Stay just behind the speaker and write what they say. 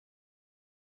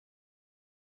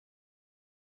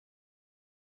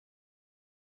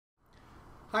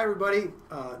Hi everybody,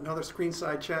 another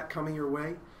Screenside Chat coming your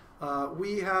way.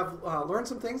 We have learned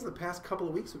some things the past couple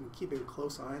of weeks. We've been keeping a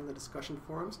close eye on the discussion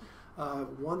forums.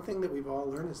 One thing that we've all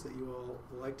learned is that you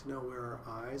all like to know where our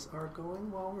eyes are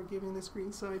going while we're giving the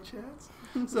Screenside Chats.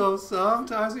 So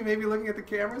sometimes we may be looking at the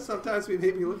camera, sometimes we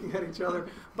may be looking at each other,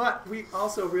 but we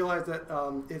also realize that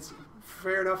it's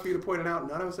fair enough for you to point it out.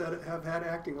 None of us have had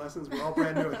acting lessons. We're all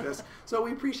brand new at this. So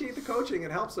we appreciate the coaching.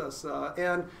 It helps us.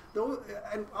 And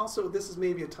also, this is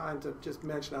maybe a time to just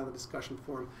mention on the discussion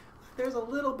forum, there's a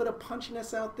little bit of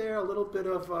punchiness out there, a little bit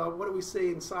of, what do we say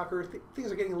in soccer,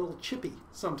 things are getting a little chippy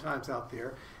sometimes out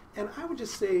there. And I would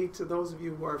just say to those of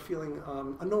you who are feeling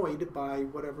annoyed by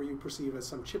whatever you perceive as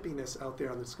some chippiness out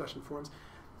there on the discussion forums,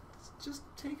 just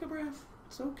take a breath.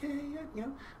 It's okay. You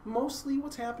know, mostly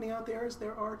what's happening out there is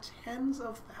there are tens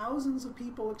of thousands of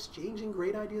people exchanging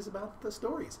great ideas about the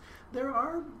stories. There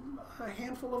are a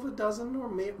handful of a dozen or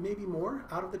maybe more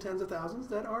out of the tens of thousands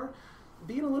that are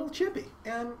being a little chippy,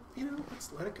 and you know,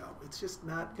 let's let it go. It's just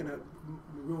not going to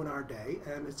ruin our day,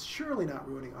 and it's surely not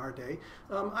ruining our day.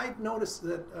 I've noticed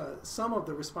that some of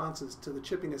the responses to the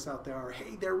chippiness out there are,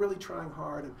 hey, they're really trying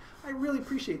hard, and I really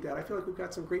appreciate that. I feel like we've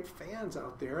got some great fans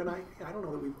out there, and I don't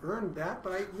know that we've earned that,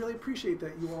 but I really appreciate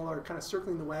that you all are kind of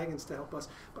circling the wagons to help us.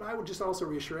 But I would just also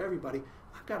reassure everybody,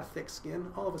 I've got a thick skin.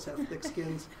 All of us have thick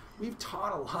skins. We've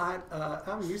taught a lot.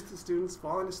 I'm used to students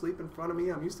falling asleep in front of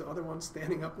me. I'm used to other ones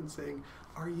standing up and saying,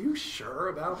 are you sure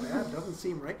about that? Doesn't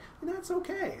seem right. And that's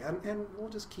okay. And we'll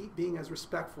just keep being as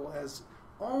respectful as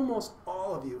almost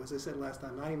all of you, as I said last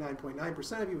time,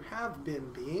 99.9% of you have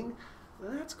been being.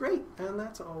 That's great, and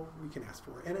that's all we can ask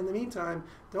for. And in the meantime,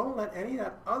 don't let any of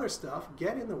that other stuff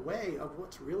get in the way of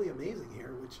what's really amazing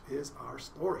here, which is our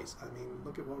stories. I mean,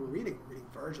 look at what we're reading. We're reading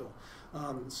Virgil,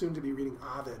 soon to be reading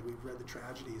Ovid. We've read the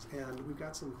tragedies, and we've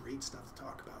got some great stuff to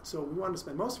talk about. So we wanted to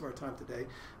spend most of our time today,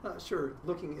 sure,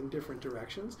 looking in different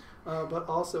directions, but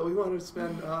also we wanted to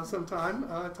spend some time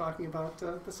talking about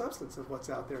the substance of what's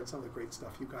out there and some of the great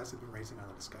stuff you guys have been raising on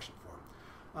the discussion forum.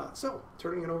 So,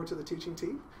 turning it over to the teaching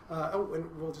team. And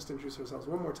we'll just introduce ourselves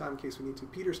one more time in case we need to.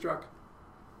 Peter Struck.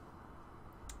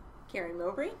 Karen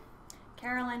Mowbray.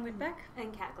 Caroline Woodbeck.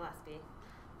 And Kat Gillespie.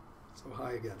 So,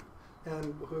 hi again.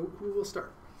 And who will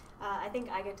start? I think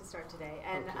I get to start today.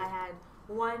 And okay. I had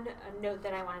one note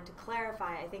that I wanted to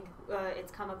clarify. I think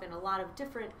it's come up in a lot of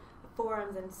different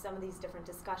forums and some of these different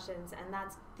discussions, and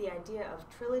that's the idea of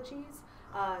trilogies.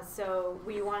 So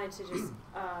we wanted to just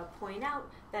point out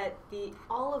that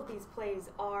all of these plays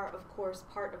are, of course,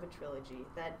 part of a trilogy.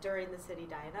 That during the city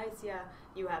Dionysia,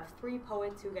 you have 3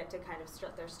 poets who get to kind of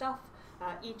strut their stuff.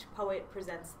 Each poet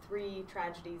presents 3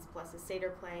 tragedies plus a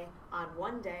satyr play on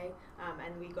one day,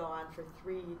 and we go on for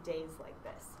 3 days like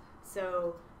this.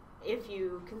 So if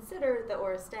you consider the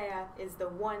Oresteia is the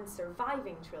one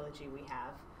surviving trilogy we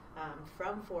have,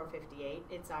 from 458.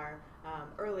 It's our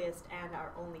earliest and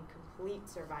our only complete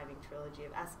surviving trilogy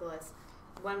of Aeschylus.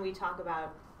 When we talk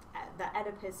about the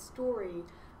Oedipus story,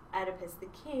 Oedipus the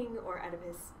king or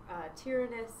Oedipus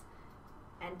Tyrannus,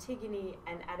 Antigone,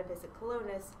 and Oedipus at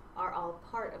Colonus are all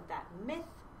part of that myth,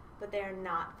 but they are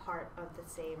not part of the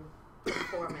same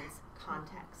performance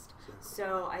context.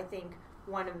 So I think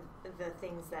one of the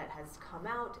things that has come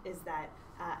out is that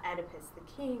Oedipus the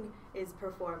king is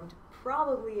performed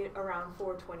probably around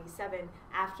 427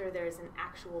 after there's an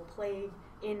actual plague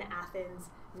in Athens,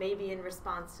 maybe in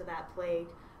response to that plague.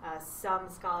 Some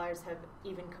scholars have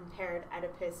even compared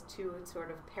Oedipus to a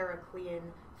sort of Periclean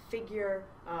figure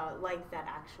like that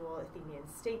actual Athenian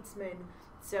statesman.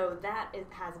 So that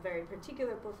has a very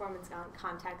particular performance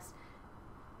context.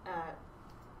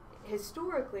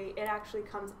 Historically, it actually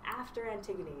comes after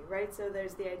Antigone, right? So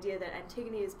there's the idea that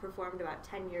Antigone is performed about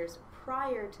 10 years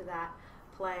prior to that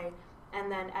play,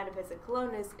 and then Oedipus at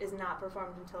Colonus is not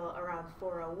performed until around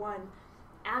 401,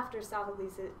 after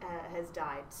Sophocles has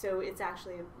died. So it's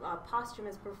actually a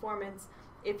posthumous performance.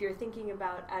 If you're thinking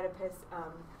about Oedipus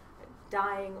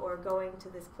dying or going to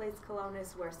this place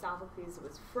Colonus where Sophocles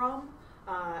was from,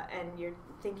 and you're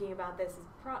thinking about this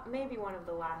as maybe one of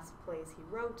the last plays he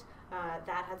wrote,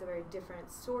 that has a very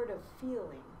different sort of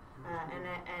feeling.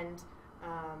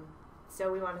 So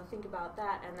we want to think about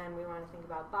that, and then we want to think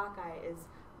about Bacchae is,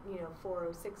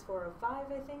 406,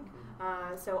 405, I think.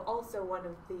 So also one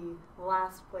of the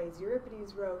last plays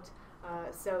Euripides wrote.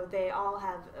 So they all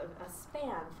have a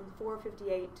span from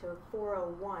 458 to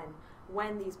 401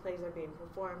 when these plays are being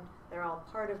performed. They're all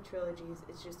part of trilogies.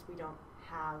 It's just we don't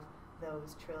have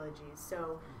those trilogies.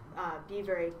 So be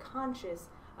very conscious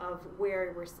of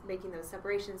where we're making those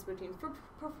separations between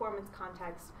performance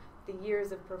context the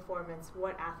years of performance,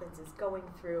 what Athens is going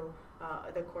through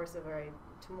the course of a very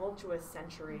tumultuous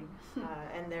century,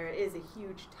 and there is a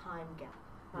huge time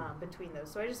gap between those.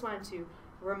 So I just wanted to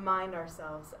remind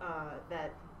ourselves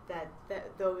that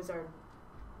those are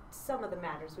some of the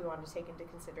matters we want to take into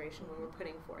consideration when we're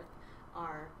putting forth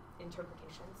our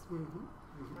interpretations.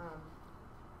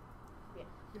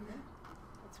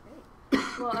 That's great.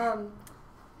 Well,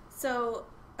 so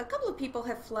a couple of people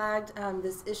have flagged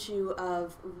this issue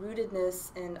of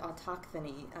rootedness and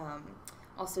autochthony,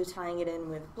 also tying it in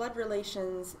with blood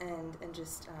relations and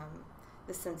just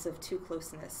the sense of too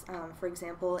closeness. For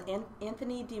example,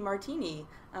 Anthony DiMartini,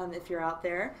 if you're out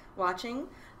there watching,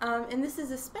 and this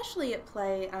is especially at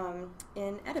play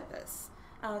in Oedipus.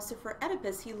 So for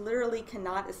Oedipus, he literally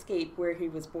cannot escape where he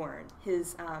was born.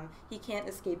 He can't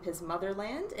escape his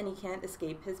motherland, and he can't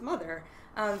escape his mother.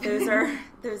 Those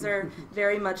are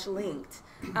very much linked.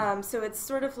 So it's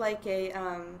sort of like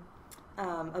a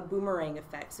boomerang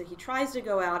effect. So he tries to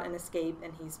go out and escape,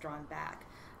 and he's drawn back.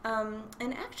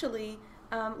 And actually,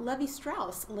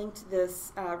 Levi-Strauss linked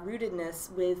this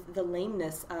rootedness with the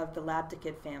lameness of the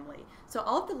Labdacid family. So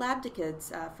all of the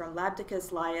Labdacids, from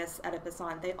Labdacus, Laius, Oedipus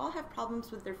on, they all have problems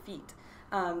with their feet.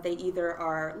 They either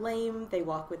are lame, they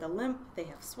walk with a limp, they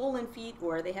have swollen feet,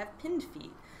 or they have pinned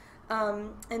feet.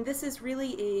 And this is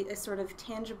really a sort of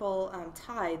tangible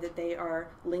tie that they are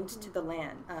linked to the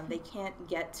land. They can't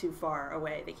get too far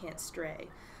away, they can't stray.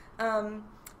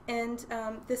 And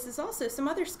this is also, some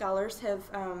other scholars have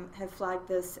flagged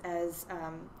this as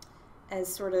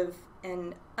sort of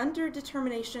an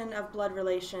underdetermination of blood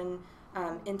relation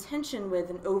in tension with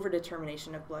an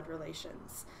overdetermination of blood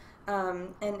relations.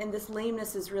 And this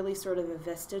lameness is really sort of a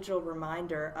vestigial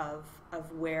reminder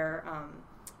of where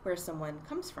someone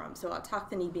comes from. So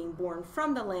autochthony being born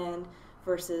from the land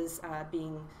versus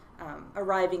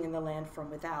arriving in the land from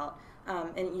without.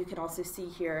 And you can also see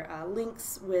here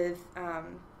links with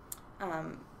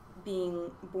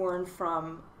being born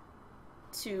from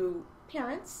two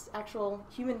parents, actual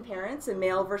human parents, a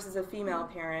male versus a female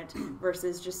parent,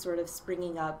 versus just sort of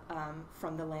springing up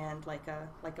from the land like a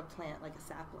plant, like a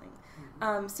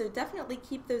sapling. So definitely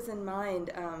keep those in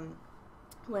mind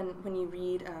when you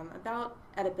read about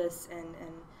Oedipus and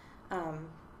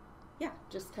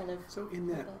just kind of. So in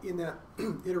that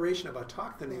iteration of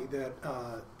autochthony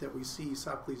that we see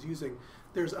Sophocles using,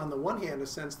 there's on the one hand a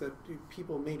sense that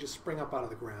people may just spring up out of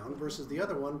the ground, versus the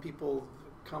other one, people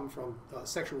come from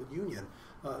sexual union.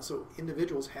 So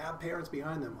individuals have parents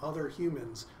behind them. Other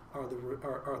humans are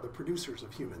the producers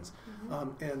of humans,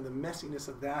 and the messiness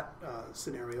of that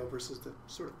scenario versus the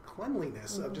sort of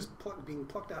cleanliness of just being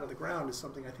plucked out of the ground is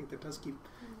something I think that does keep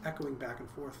echoing back and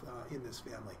forth in this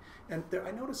family. And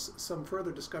I noticed some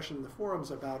further discussion in the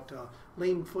forums about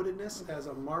lame-footedness as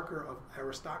a marker of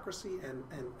aristocracy and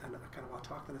a kind of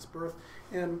autochthonous birth.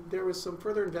 And there was some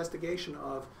further investigation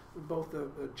of both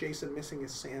Jason missing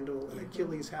his sandal and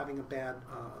Achilles having a bad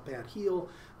heel,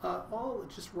 all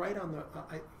just right on the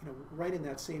right in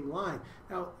that same line.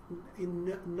 Now,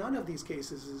 in none of these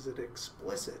cases is it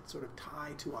explicit sort of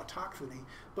tie to autochthony,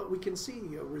 but we can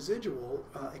see a residual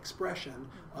expression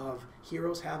of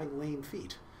heroes having lame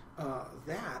feet.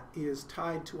 That is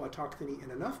tied to autochthony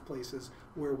in enough places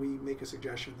where we make a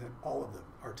suggestion that all of them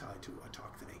are tied to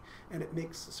autochthony. And it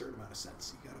makes a certain amount of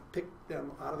sense. You got to pick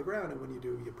them out of the ground, and when you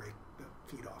do, you break the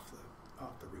feet off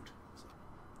the root. So.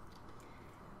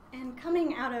 And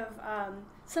coming out of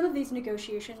some of these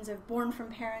negotiations of born from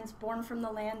parents, born from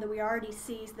the land that we already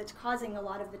see that's causing a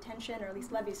lot of the tension, or at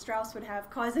least Levi-Strauss would have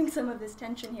causing some of this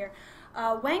tension here,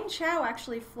 Wang Chao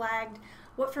actually flagged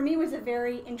what for me was a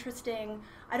very interesting,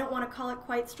 I don't want to call it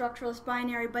quite structuralist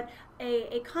binary, but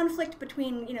a conflict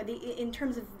between, in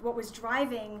terms of what was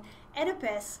driving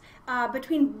Oedipus,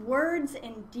 between words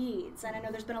and deeds. And I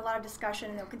know there's been a lot of discussion,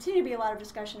 and there'll continue to be a lot of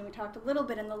discussion, and we talked a little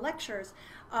bit in the lectures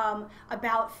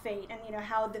about fate, and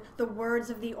how the words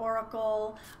of the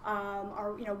oracle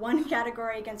are one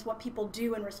category against what people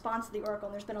do in response to the oracle,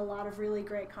 and there's been a lot of really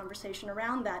great conversation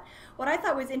around that. What I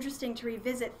thought was interesting to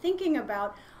revisit, thinking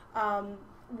about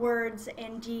words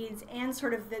and deeds and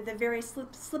sort of the various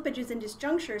slippages and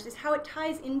disjunctures, is how it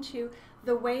ties into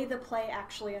the way the play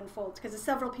actually unfolds. Because as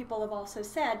several people have also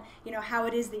said, how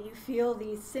it is that you feel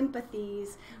these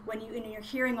sympathies when you're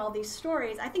hearing all these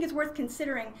stories. I think it's worth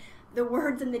considering the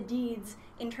words and the deeds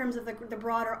in terms of the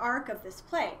broader arc of this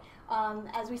play.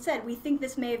 As we said, we think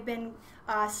this may have been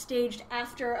staged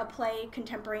after a play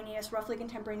roughly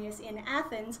contemporaneous in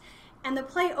Athens, and the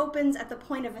play opens at the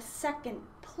point of a second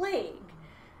plague.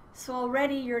 So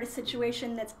already you're in a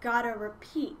situation that's got to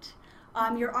repeat.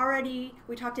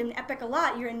 We talked in Epic a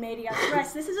lot, you're in medias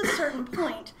res. This is a certain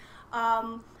point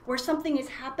where something is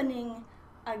happening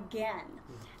again.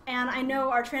 And I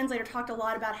know our translator talked a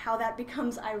lot about how that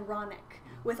becomes ironic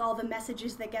with all the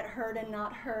messages that get heard and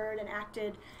not heard and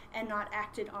acted and not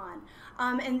acted on.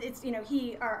 And it's, you know,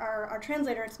 our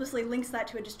translator explicitly links that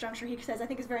to a disjuncture. He says, I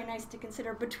think it's very nice to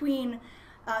consider between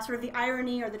sort of the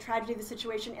irony or the tragedy of the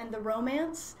situation and the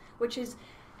romance, which is,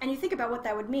 and you think about what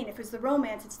that would mean. If it's the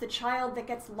romance, it's the child that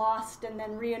gets lost and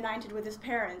then reunited with his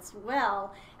parents.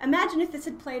 Well, imagine if this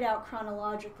had played out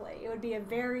chronologically. It would be a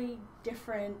very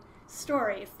different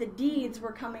story if the deeds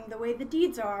were coming the way the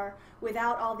deeds are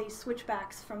without all these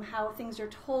switchbacks from how things are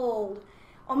told,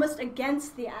 almost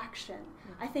against the action.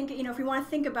 I think, you know, if we want to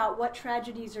think about what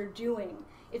tragedies are doing,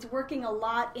 it's working a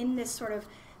lot in this sort of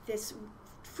this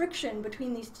friction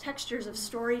between these textures of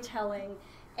storytelling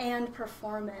and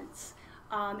performance,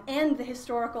 and the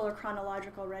historical or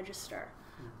chronological register.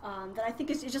 That I think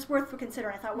is just worth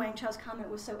considering. I thought Wang Chao's comment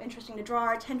was so interesting to draw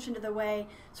our attention to the way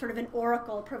sort of an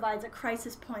oracle provides a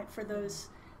crisis point for those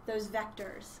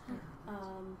vectors.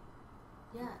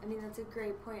 Yeah, I mean, that's a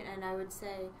great point, and I would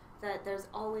say that there's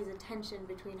always a tension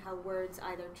between how words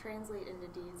either translate into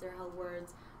deeds or how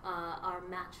words are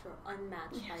matched or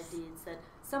unmatched by deeds. That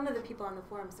some of the people on the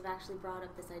forums have actually brought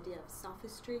up this idea of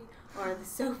sophistry, or the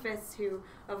sophists who,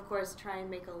 of course, try and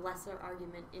make a lesser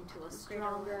argument into a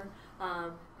stronger,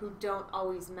 who don't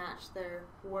always match their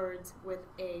words with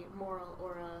a moral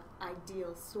or a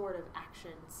ideal sort of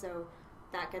action. So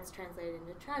that gets translated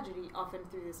into tragedy, often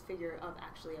through this figure of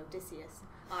actually Odysseus,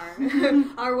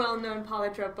 our well-known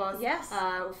polytropos,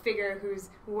 figure whose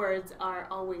words are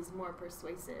always more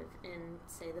persuasive in,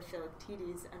 say, the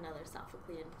Philoctetes, another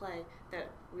Sophoclean play that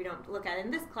we don't look at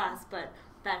in this class, but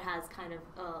that has kind of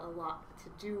a lot to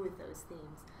do with those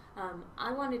themes.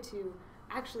 I wanted to,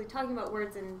 actually talking about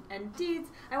words and deeds,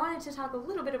 I wanted to talk a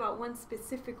little bit about one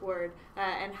specific word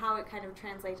and how it kind of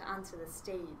translates onto the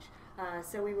stage.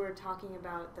 So we were talking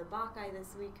about the Bacchae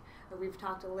this week. We've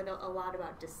talked a lot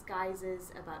about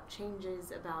disguises, about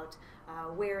changes, about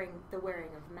the wearing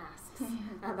of masks,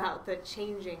 about the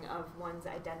changing of one's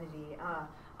identity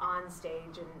on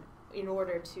stage, and in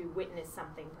order to witness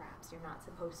something perhaps you're not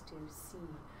supposed to see.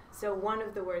 So one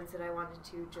of the words that I wanted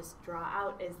to just draw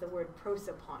out is the word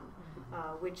prosopon,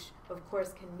 which of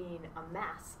course can mean a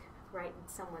mask. Right,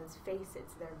 in someone's face,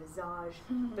 it's their visage,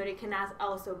 but it can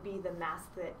also be the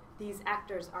mask that these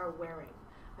actors are wearing.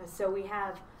 So we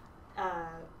have,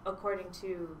 according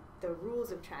to the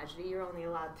rules of tragedy, you're only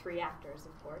allowed 3 actors,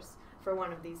 of course, for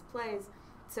one of these plays.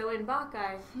 So in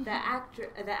Bacchae, the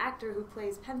actor who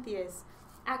plays Pentheus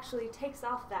actually takes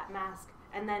off that mask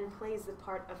and then plays the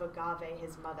part of Agave,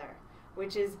 his mother,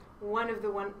 which is one of the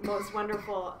most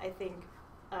wonderful, I think,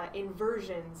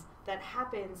 inversions that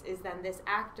happens is then this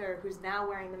actor who's now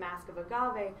wearing the mask of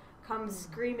Agave comes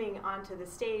screaming onto the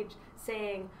stage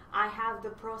saying, I have the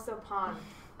prosopon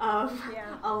of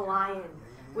a lion,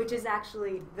 which is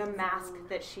actually the mask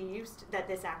that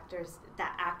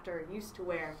that actor used to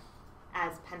wear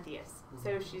as Pentheus.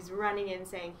 So she's running in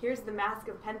saying, here's the mask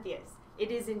of Pentheus. It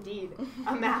is indeed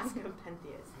a mask of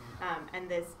Pentheus. And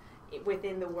this,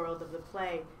 within the world of the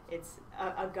play, it's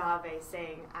Agave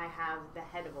saying, I have the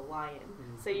head of a lion.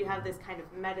 So you have this kind of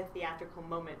meta-theatrical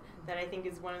moment that I think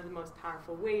is one of the most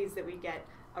powerful ways that we get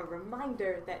a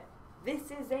reminder that this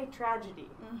is a tragedy.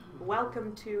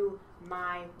 Welcome to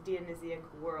my Dionysiac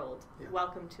world.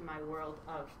 Welcome to my world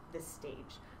of the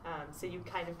stage. So you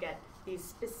kind of get these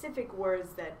specific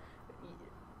words that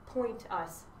point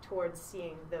us towards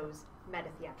seeing those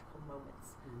meta-theatrical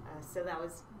moments. So that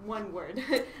was one word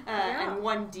and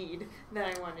one deed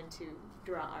that I wanted to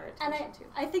draw our attention to.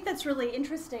 I think that's really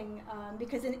interesting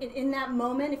because in that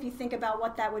moment, if you think about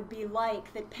what that would be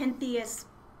like, that Pentheus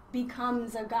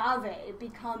becomes Agave,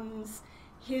 becomes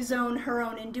her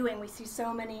own undoing. We see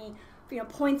so many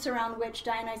points around which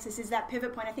Dionysus is that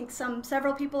pivot point. I think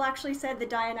several people actually said that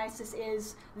Dionysus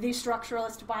is the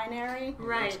structuralist binary,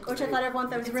 right? Which I thought everyone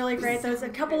thought was really great. A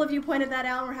couple of you pointed that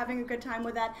out, and we're having a good time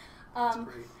with that.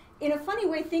 In a funny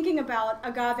way, thinking about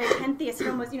Agave Pentheus, it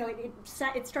almost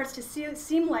it starts to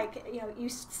seem like you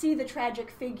see the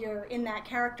tragic figure in that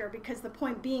character, because the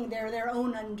point being they're their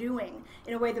own undoing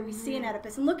in a way that we see in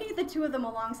Oedipus. And looking at the two of them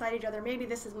alongside each other, maybe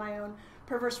this is my own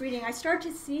perverse reading, I start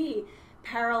to see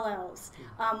parallels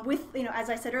with, as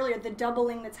I said earlier, the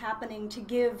doubling that's happening to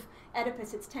give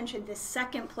Oedipus its tension, this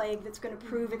second plague that's going to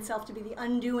prove itself to be the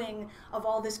undoing of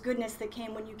all this goodness that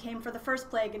came when you came for the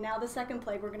first plague, and now the second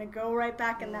plague. We're going to go right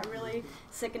back in that really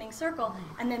sickening circle.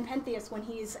 And then Pentheus, when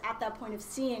he's at that point of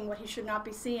seeing what he should not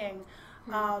be seeing,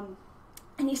 and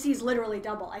he sees literally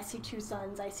double. I see 2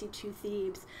 sons, I see 2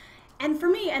 Thebes. And for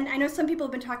me, and I know some people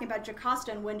have been talking about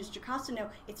Jocasta, and when does Jocasta know?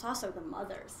 It's also the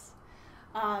mothers.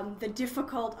 The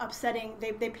difficult, upsetting,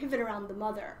 they pivot around the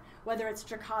mother, whether it's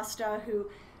Jocasta,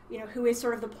 who is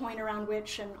sort of the point around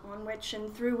which and on which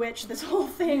and through which this whole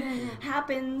thing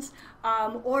happens,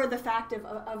 or the fact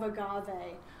of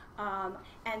Agave.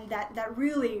 And that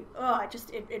really,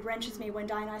 it wrenches me when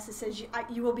Dionysus says,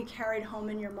 you will be carried home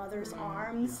in your mother's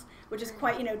arms, which is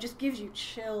quite, just gives you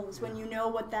chills when you know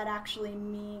what that actually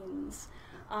means.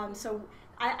 So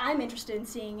I'm interested in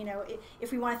seeing,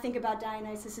 if we want to think about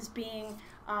Dionysus as being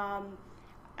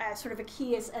sort of a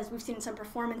key, as we've seen in some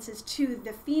performances, to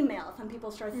the female. Some people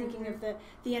start thinking of the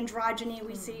androgyny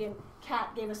we see, and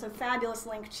Kat gave us a fabulous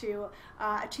link to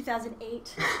a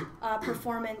 2008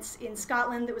 performance in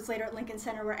Scotland that was later at Lincoln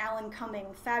Center, where Alan Cumming,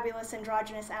 fabulous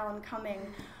androgynous Alan Cumming,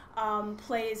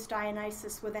 plays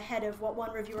Dionysus with a head of what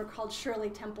one reviewer called Shirley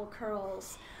Temple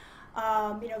curls.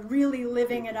 Really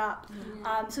living it up.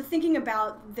 So thinking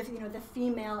about the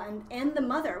female and the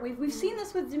mother. We've seen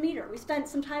this with Demeter. We spent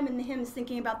some time in the hymns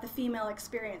thinking about the female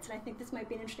experience, and I think this might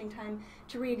be an interesting time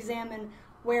to re-examine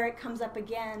where it comes up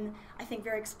again, I think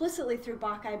very explicitly through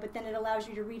Bacchae, but then it allows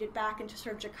you to read it back into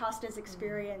sort of Jocasta's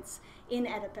experience in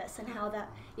Oedipus, and how that,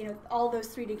 all those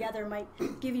three together might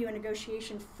give you a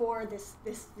negotiation for this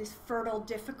fertile,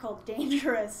 difficult,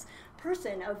 dangerous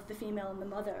person of the female and the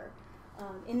mother.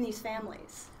 In these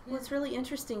families. Well, it's really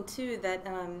interesting, too, that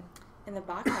in the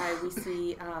Bacchae we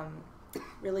see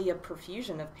really a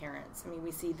profusion of parents. I mean,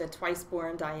 we see the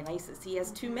twice-born Dionysus. He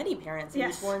has too many parents, and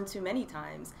he's born too many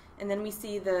times. And then we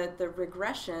see the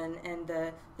regression and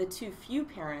the too few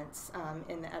parents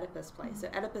in the Oedipus play. So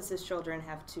Oedipus's children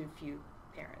have too few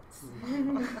parents.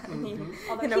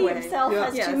 Although he himself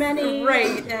has too many,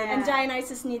 right? And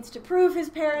Dionysus needs to prove his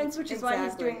parents, which is why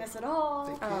he's doing this at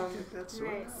all.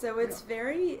 So it's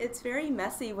very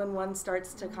messy when one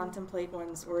starts to contemplate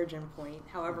one's origin point,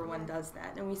 however one does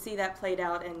that, and we see that played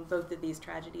out in both of these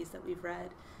tragedies that we've read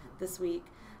this week.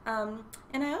 And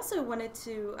I also wanted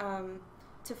to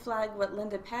flag what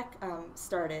Linda Peck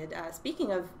started.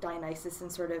 Speaking of Dionysus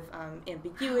and sort of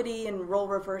ambiguity and role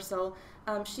reversal,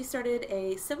 she started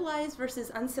a civilized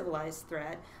versus uncivilized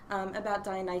thread about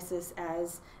Dionysus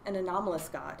as an anomalous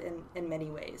god in many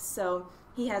ways. So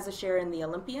he has a share in the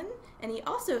Olympian, and he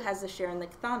also has a share in the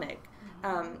chthonic.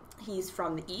 He's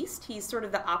from the East. He's sort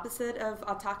of the opposite of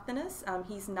autochthonous.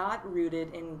 He's not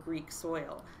rooted in Greek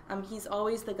soil. He's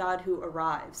always the god who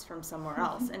arrives from somewhere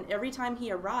else. And every time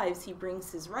he arrives, he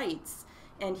brings his rights,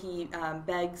 and he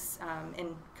begs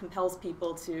and compels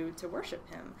people to worship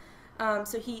him.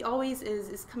 So he always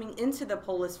is coming into the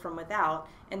polis from without,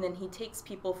 and then he takes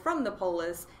people from the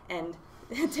polis and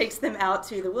takes them out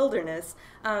to the wilderness.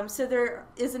 So there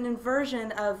is an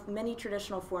inversion of many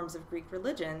traditional forms of Greek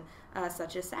religion,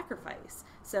 such as sacrifice.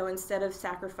 So instead of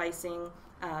sacrificing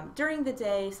during the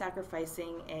day,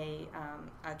 sacrificing a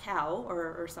cow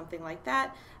or something like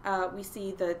that, we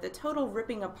see the total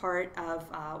ripping apart of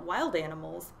wild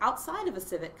animals outside of a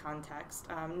civic context,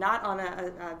 not on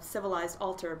a civilized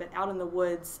altar, but out in the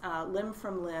woods, limb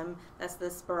from limb. That's the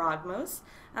sparagmos.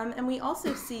 And we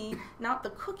also see not the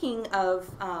cooking of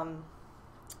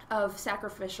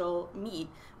sacrificial meat,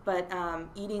 but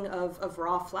eating of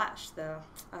raw flesh, the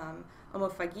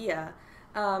homophagia.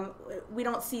 We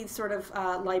don't see sort of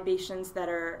libations that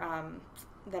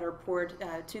are poured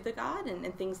to the god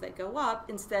and things that go up.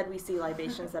 Instead, we see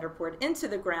libations that are poured into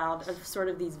the ground of sort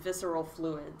of these visceral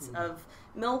fluids of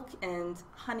milk and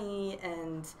honey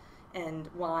and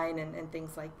wine and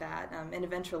things like that, and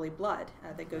eventually blood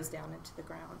that goes down into the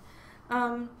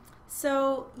ground.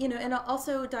 So, and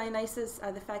also Dionysus,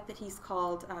 the fact that he's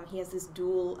called, he has this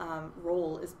dual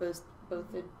role as both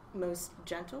the most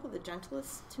gentle, the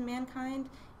gentlest to mankind,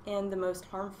 and the most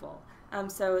harmful.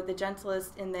 So the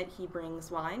gentlest in that he brings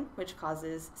wine, which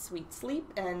causes sweet sleep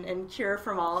and cure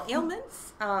from all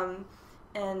ailments,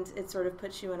 and it sort of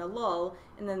puts you in a lull.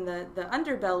 And then the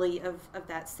underbelly of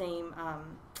that same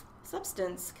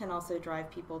substance can also drive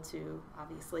people to,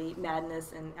 obviously,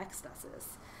 madness and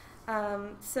ecstasis.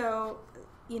 So,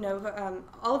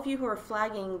 all of you who are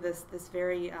flagging this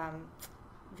very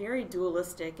very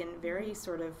dualistic and very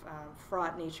sort of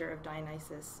fraught nature of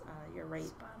Dionysus, you're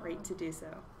right to do so.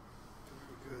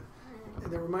 Very good.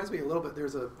 And that reminds me a little bit,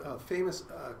 there's a famous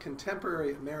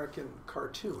contemporary American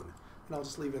cartoon, and I'll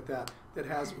just leave it at that, that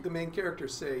has the main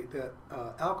characters say that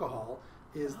alcohol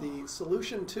is the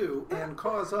solution to and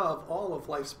cause of all of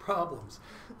life's problems.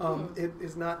 It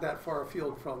is not that far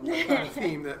afield from the kind of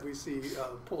theme that we see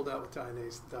pulled out with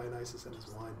Dionysus and his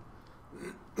wine.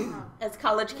 As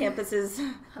college campuses,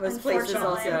 most places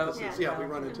also. Yeah, we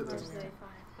run into those.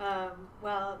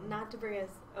 well, not to bring us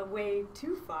away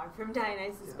too far from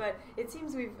Dionysus, but it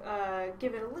seems we've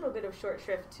given a little bit of short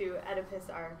shrift to Oedipus,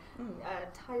 our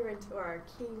tyrant or our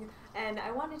king. And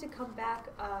I wanted to come back.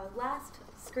 Last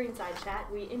Screenside Chat,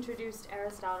 we introduced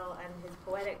Aristotle and his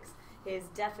poetics, his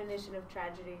definition of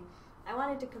tragedy. I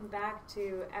wanted to come back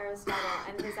to Aristotle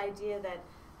and his idea that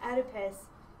Oedipus,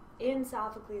 in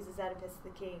Sophocles' Oedipus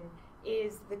the King,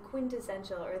 is the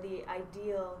quintessential or the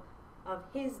ideal of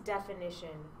his definition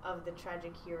of the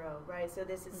tragic hero, right? So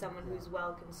this is someone who's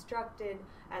well constructed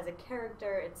as a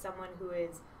character. It's someone who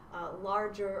is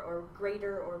larger or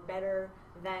greater or better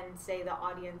than, say, the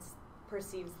audience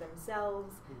perceives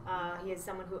themselves. He is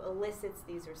someone who elicits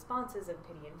these responses of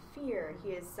pity and fear. He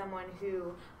is someone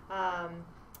who,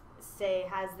 say,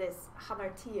 has this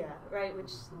hamartia, right,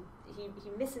 which he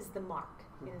misses the mark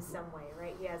in some way,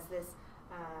 right? He has this,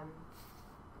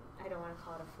 I don't want to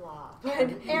call it a flaw, but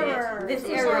error. His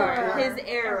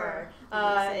error.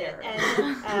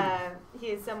 And he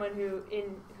is someone who,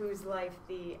 in whose life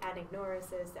the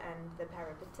anagnorisis and the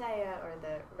peripeteia, or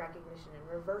the recognition and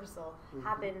reversal,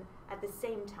 happen at the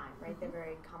same time, right? They're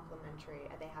very complementary.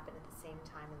 They happen at the same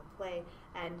time in the play.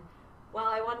 And while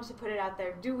I wanted to put it out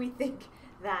there, do we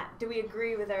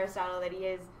agree with Aristotle that he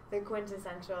is the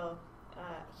quintessential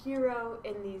hero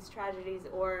in these tragedies,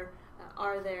 or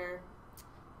are there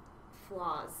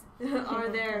flaws? Are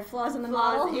there flaws in the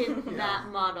flaws model? in that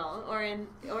model, or in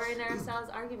Aristotle's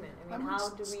argument? I mean, how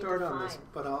do we start define? on this?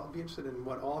 But I'll be interested in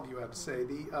what all of you have to say.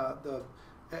 The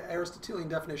Aristotelian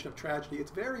definition of tragedy,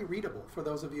 it's very readable for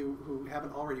those of you who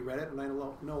haven't already read it, and I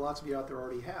know lots of you out there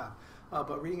already have.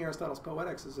 But reading Aristotle's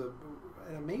Poetics is an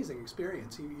amazing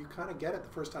experience. You kind of get it the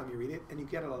first time you read it, and you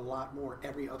get it a lot more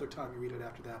every other time you read it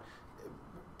after that.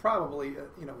 Probably,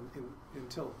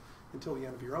 until the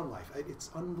end of your own life. It's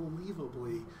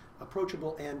unbelievably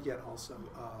approachable and yet also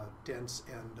dense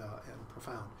and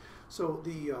profound. So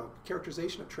the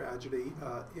characterization of tragedy,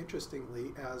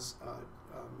 interestingly, as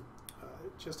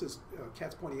just as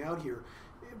Kat's pointing out here,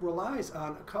 it relies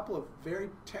on a couple of very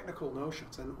technical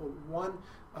notions. And one,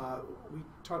 we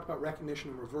talked about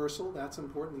recognition and reversal. That's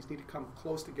important. These need to come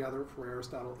close together for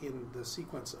Aristotle in the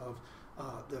sequence of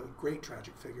the great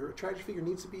tragic figure. A tragic figure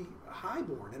needs to be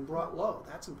highborn and brought low.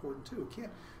 That's important too. It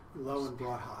can't be low and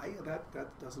brought high.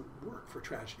 That doesn't work for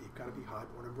tragedy. You've got to be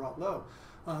highborn and brought low.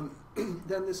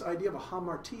 Then this idea of a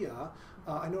hamartia,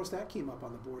 I noticed that came up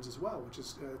on the boards as well, which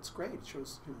is it's great. It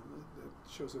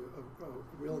shows a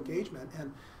real engagement.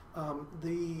 And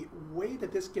the way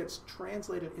that this gets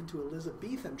translated into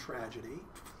Elizabethan tragedy,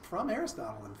 from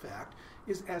Aristotle in fact,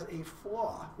 is as a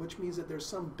flaw, which means that there's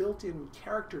some built-in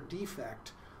character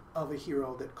defect of a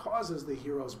hero that causes the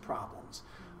hero's problems.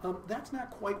 That's not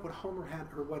quite what Homer had,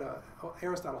 or what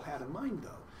Aristotle had in mind,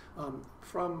 though.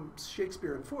 From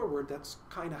Shakespeare and forward, that's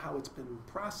kind of how it's been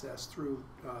processed through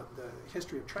the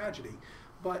history of tragedy.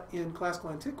 But in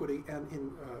classical antiquity and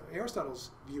in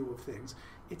Aristotle's view of things,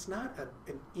 it's not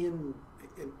an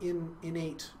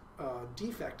innate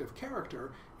defect of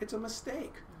character, it's a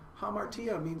mistake.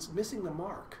 Hamartia means missing the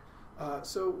mark.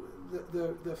 So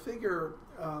the figure,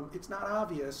 it's not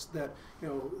obvious that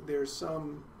there's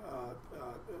some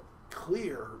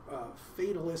clear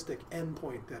fatalistic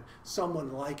endpoint that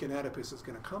someone like an Oedipus is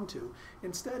going to come to.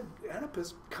 Instead,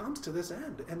 Oedipus comes to this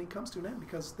end, and he comes to an end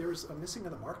because there's a missing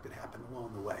of the mark that happened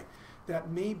along the way. That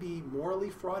may be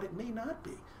morally fraught, it may not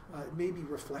be. It may be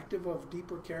reflective of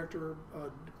deeper character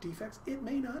defects, it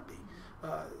may not be.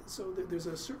 So there's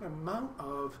a certain amount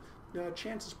of,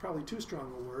 chance is probably too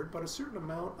strong a word, but a certain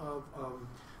amount of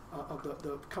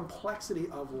the complexity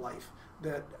of life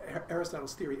that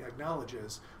Aristotle's theory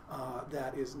acknowledges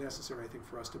that is necessary, I think,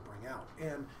 for us to bring out.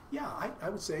 And yeah, I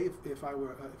would say if I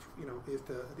were, if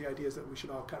the idea is that we should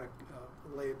all kind of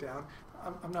lay it down,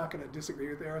 I'm not going to disagree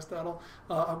with Aristotle.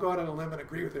 I'll go out on a limb and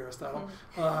agree with Aristotle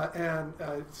and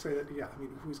say that, yeah, I mean,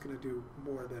 who's going to do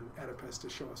more than Oedipus to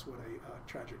show us what a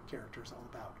tragic character is all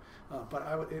about? But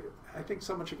I think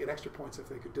someone should get extra points if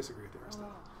they could disagree with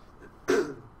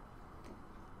Aristotle.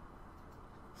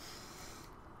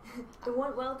 The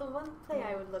one play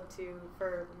I would look to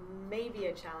for maybe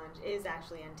a challenge is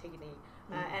actually Antigone.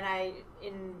 And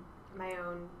in my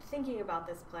own thinking about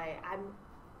this play, I'm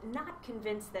not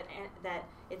convinced that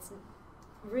it's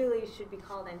really should be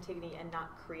called Antigone and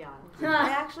not Creon. I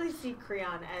actually see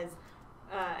Creon as,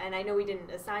 and I know we didn't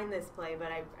assign this play,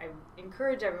 but I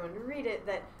encourage everyone to read it,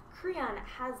 that Creon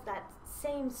has that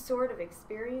same sort of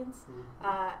experience,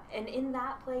 and in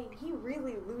that play, he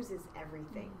really loses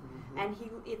everything. And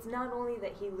it's not only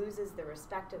that he loses the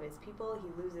respect of his people,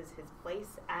 he loses his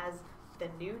place as the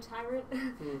new tyrant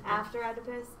after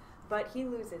Oedipus, but he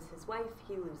loses his wife,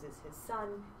 he loses his son,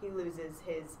 he loses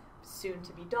his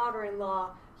soon-to-be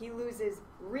daughter-in-law, he loses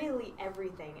really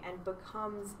everything and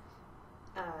becomes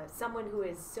someone who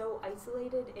is so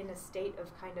isolated in a state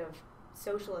of kind of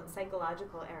social and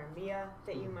psychological aramia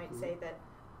that you might say that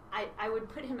I would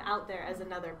put him out there as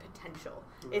another potential.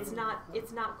 It's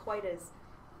not quite as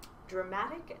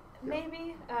dramatic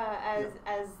maybe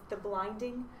as the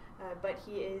blinding, but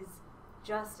he is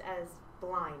just as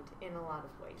blind in a lot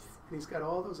of ways. And he's got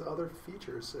all those other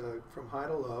features from high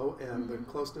to low, and the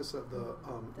closeness of the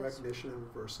recognition and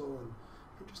reversal, and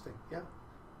interesting, yeah.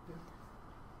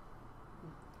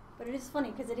 But it is funny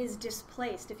because it is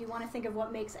displaced. If you want to think of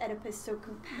what makes Oedipus so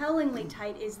compellingly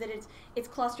tight, is that it's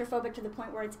claustrophobic to the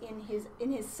point where it's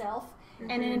in his self.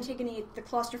 And in Antigone, the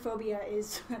claustrophobia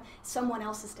is someone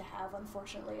else's to have.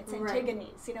 Unfortunately, it's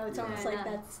Antigone's. You know, it's almost like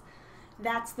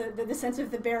that's the sense of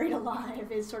the buried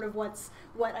alive is sort of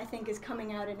what I think is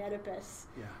coming out in Oedipus.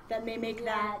 Yeah. That may make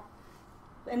that.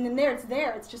 And then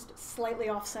it's just slightly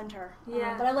off center.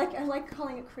 Yeah. But I like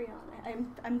calling it Creon.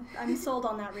 I'm sold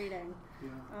on that reading.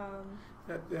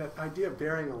 Yeah. That idea of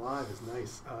burying alive is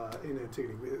nice in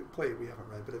Antigone. We haven't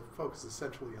read, but it focuses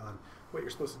centrally on what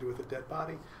you're supposed to do with a dead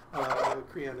body.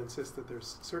 Creon insists that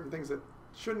there's certain things that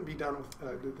shouldn't be done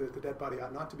with the dead body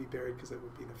ought not to be buried because it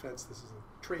would be an offense. This is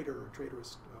a traitor or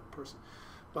traitorous person.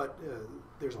 But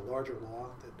there's a larger law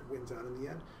that wins out in the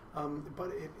end.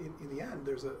 But in the end,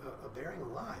 there's a burying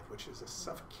alive, which is a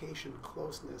suffocation,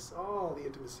 closeness, all the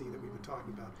intimacy that we've been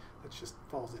talking about that just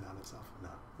falls in on itself.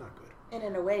 Not good. And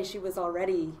in a way, she was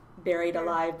already buried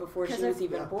alive before she was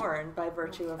even born by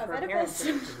virtue of her parentage.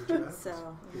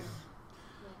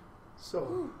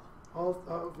 So,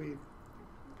 we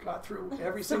got through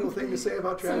every single thing to say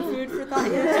about tragedy. Some food for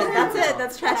thought. That's it.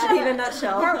 That's tragedy in a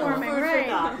nutshell. Heartwarming, right?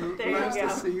 Nice to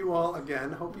see you all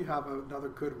again. Hope you have another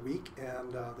good week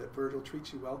and that Virgil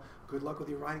treats you well. Good luck with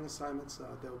your writing assignments.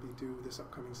 They'll be due this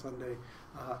upcoming Sunday.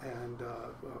 And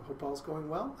hope all's going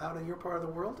well out in your part of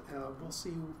the world. We'll see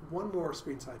you one more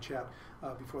Screenside Chat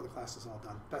before the class is all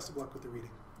done. Best of luck with the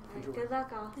reading. Good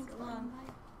luck all. Thanks a lot.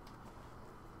 Bye.